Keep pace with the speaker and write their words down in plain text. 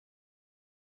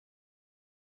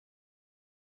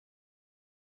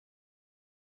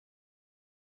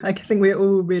I think we're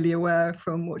all really aware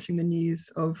from watching the news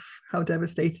of how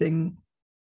devastating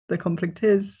the conflict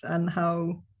is, and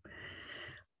how,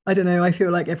 I don't know, I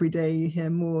feel like every day you hear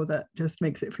more that just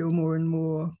makes it feel more and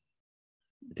more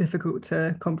difficult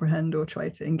to comprehend or try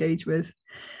to engage with.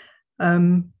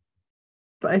 But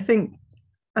I think,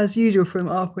 as usual, from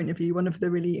our point of view, one of the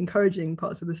really encouraging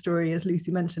parts of the story, as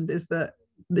Lucy mentioned, is that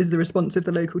this is the response of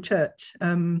the local church.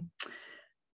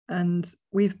 And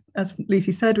we've, as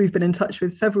Lucy said, we've been in touch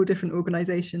with several different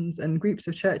organizations and groups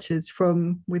of churches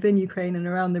from within Ukraine and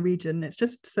around the region. It's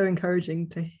just so encouraging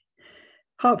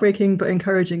heartbreaking, but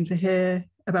encouraging to hear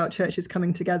about churches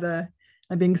coming together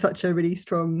and being such a really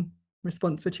strong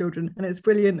response for children. And it's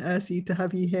brilliant, Ursi, to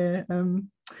have you here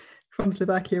from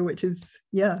Slovakia, which is,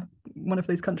 one of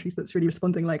those countries that's really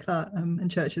responding like that,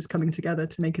 and churches coming together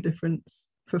to make a difference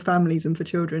for families and for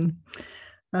children.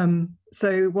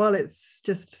 So while it's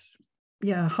just,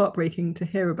 heartbreaking to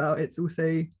hear about, it's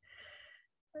also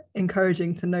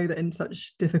encouraging to know that in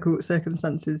such difficult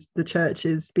circumstances, the church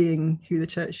is being who the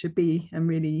church should be, and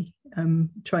really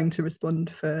trying to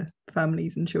respond for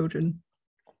families and children.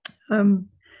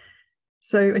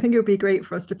 So I think it would be great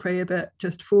for us to pray a bit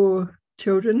just for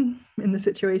children in the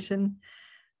situation.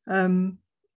 Children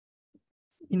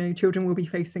will be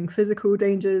facing physical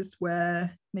dangers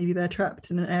where maybe they're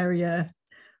trapped in an area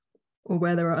or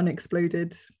where there are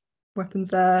unexploded weapons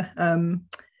there.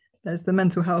 There's the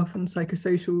mental health and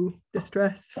psychosocial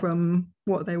distress from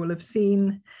what they will have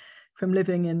seen, from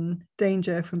living in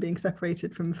danger, from being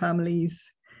separated from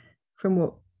families, from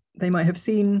what they might have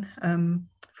seen,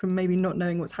 from maybe not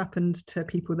knowing what's happened to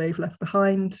people they've left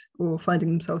behind, or finding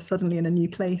themselves suddenly in a new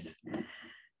place,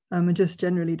 and just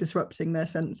generally disrupting their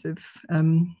sense of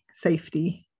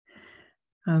safety.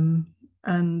 And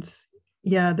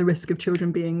the risk of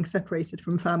children being separated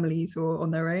from families or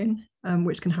on their own,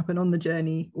 which can happen on the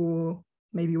journey, or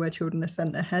maybe where children are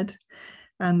sent ahead.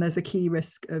 And there's a key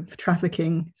risk of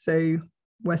trafficking. So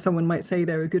where someone might say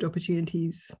there are good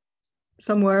opportunities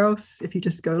somewhere else if you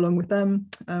just go along with them.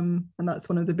 And that's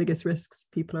one of the biggest risks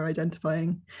people are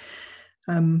identifying.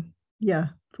 For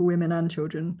women and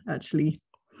children, actually.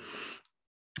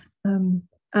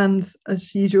 And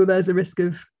as usual, there's a risk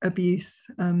of abuse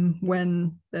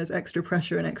when there's extra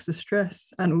pressure and extra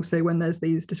stress, and also when there's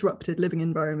these disrupted living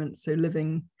environments. So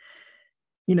living,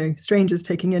 strangers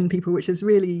taking in people, which is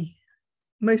really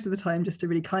most of the time just a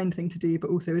really kind thing to do, but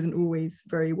also isn't always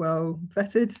very well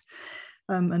vetted,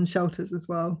 and shelters as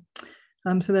well.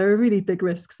 So there are really big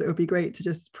risks that would be great to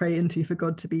just pray into for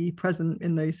God to be present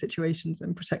in those situations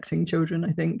and protecting children,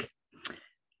 I think.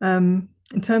 In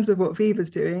terms of what Viva's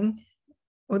doing,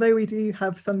 although we do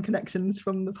have some connections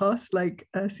from the past, like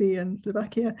Ursi and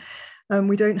Slovakia,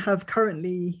 we don't have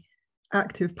currently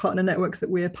active partner networks that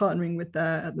we're partnering with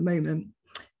there at the moment.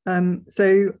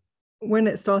 So when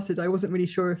it started, I wasn't really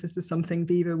sure if this was something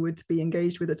Viva would be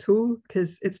engaged with at all,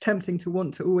 because it's tempting to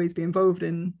want to always be involved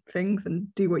in things and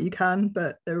do what you can,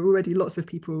 but there are already lots of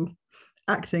people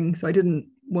acting. So I didn't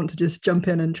want to just jump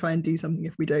in and try and do something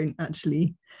if we don't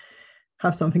actually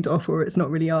have something to offer. It's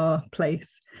not really our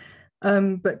place.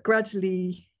 But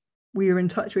gradually we were in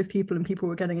touch with people, and people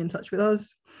were getting in touch with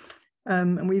us.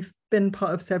 And we've been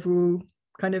part of several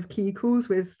kind of key calls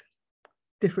with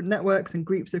different networks and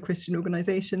groups of Christian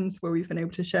organizations where we've been able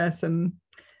to share some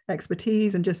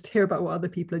expertise and just hear about what other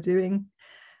people are doing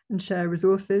and share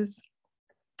resources.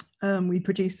 We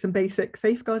produced some basic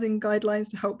safeguarding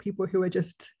guidelines to help people who are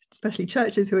just, especially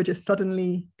churches who are just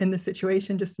suddenly in the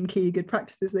situation, just some key good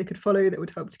practices they could follow that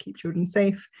would help to keep children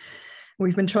safe.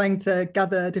 We've been trying to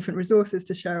gather different resources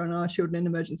to share on our Children in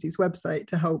Emergencies website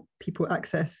to help people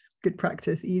access good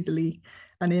practice easily.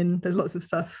 And there's lots of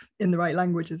stuff in the right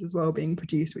languages as well being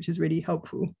produced, which is really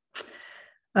helpful.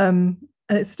 And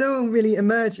it's still really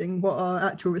emerging what our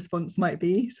actual response might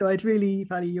be. So I'd really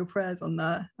value your prayers on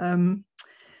that.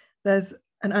 There's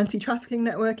an anti-trafficking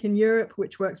network in Europe,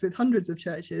 which works with hundreds of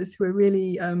churches who are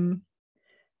really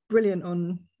brilliant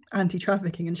on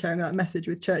anti-trafficking and sharing that message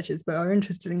with churches, but are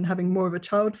interested in having more of a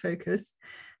child focus.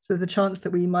 So there's a chance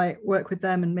that we might work with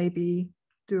them and maybe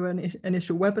do an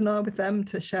initial webinar with them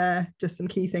to share just some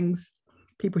key things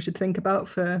people should think about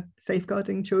for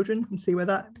safeguarding children, and see where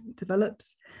that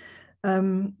develops.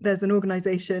 There's an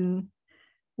organization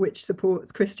which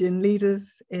supports Christian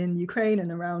leaders in Ukraine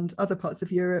and around other parts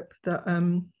of Europe that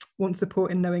want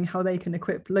support in knowing how they can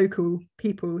equip local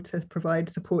people to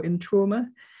provide support in trauma.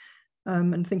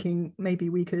 And thinking maybe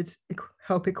we could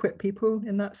help equip people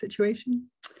in that situation.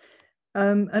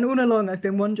 And all along, I've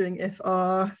been wondering if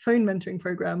our phone mentoring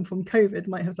program from COVID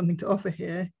might have something to offer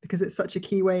here, because it's such a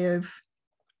key way of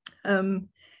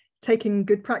taking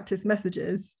good practice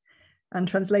messages and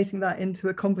translating that into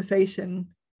a conversation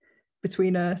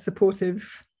between a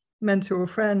supportive mentor or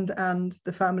friend and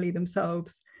the family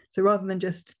themselves. So rather than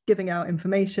just giving out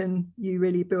information, you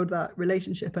really build that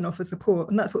relationship and offer support.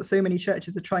 And that's what so many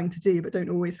churches are trying to do, but don't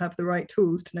always have the right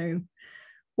tools to know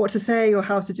what to say or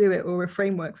how to do it, or a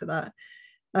framework for that.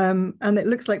 And it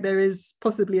looks like there is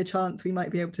possibly a chance we might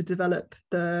be able to develop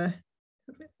the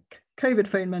COVID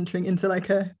phone mentoring into like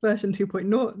a version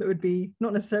 2.0 that would be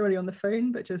not necessarily on the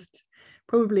phone, but just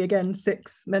probably, again,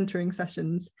 6 mentoring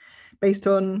sessions based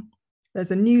on,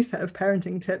 there's a new set of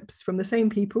parenting tips from the same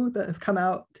people that have come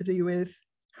out to do with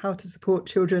how to support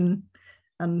children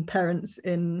and parents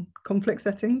in conflict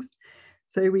settings.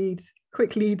 So we'd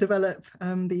quickly develop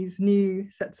these new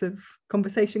sets of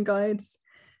conversation guides,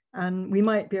 and we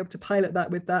might be able to pilot that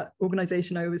with that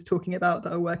organization I was talking about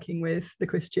that are working with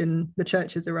the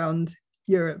churches around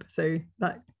Europe. So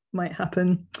that might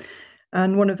happen.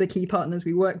 And one of the key partners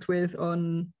we worked with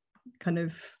on kind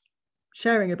of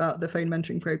sharing about the phone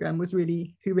mentoring program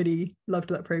who really loved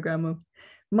that program, or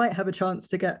might have a chance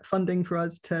to get funding for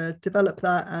us to develop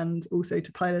that and also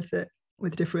to pilot it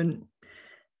with different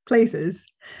places.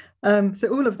 So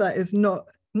all of that is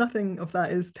nothing of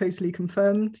that is totally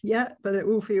confirmed yet, but it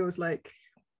all feels like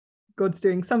God's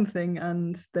doing something,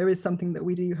 and there is something that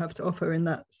we do have to offer in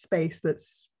that space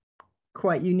that's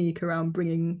quite unique around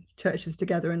bringing churches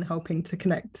together and helping to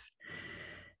connect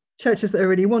churches that are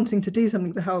really wanting to do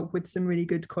something to help with some really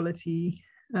good quality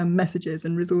messages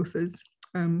and resources,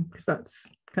 because that's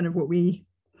kind of what we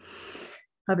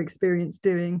have experienced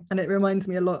doing. And it reminds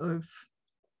me a lot of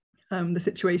the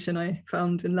situation I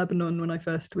found in Lebanon when I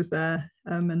first was there,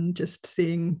 and just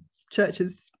seeing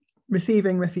churches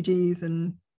receiving refugees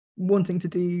and wanting to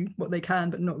do what they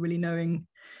can, but not really knowing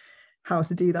how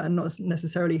to do that, and not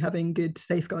necessarily having good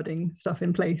safeguarding stuff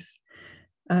in place.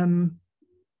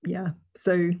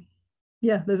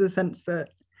 There's a sense that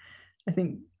I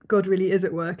think God really is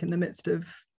at work in the midst of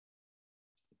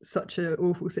such an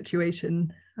awful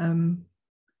situation. It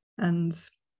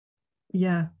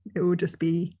will just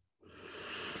be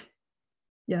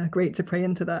great to pray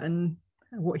into that and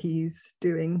what he's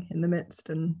doing in the midst.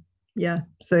 And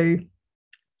so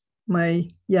my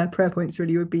prayer points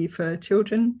really would be for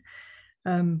children,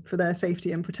 for their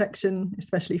safety and protection,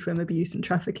 especially from abuse and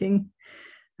trafficking,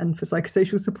 and for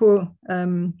psychosocial support,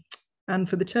 and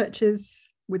for the churches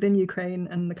within Ukraine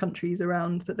and the countries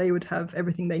around, that they would have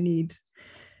everything they need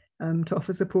to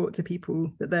offer support to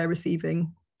people that they're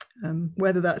receiving,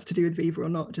 whether that's to do with Viva or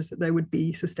not, just that there would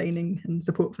be sustaining and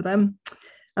support for them.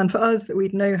 And for us, that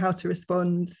we'd know how to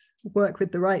respond, work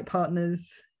with the right partners,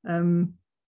 and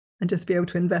just be able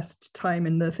to invest time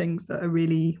in the things that are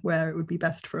really where it would be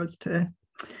best for us to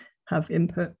have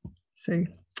input. So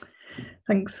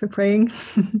thanks for praying.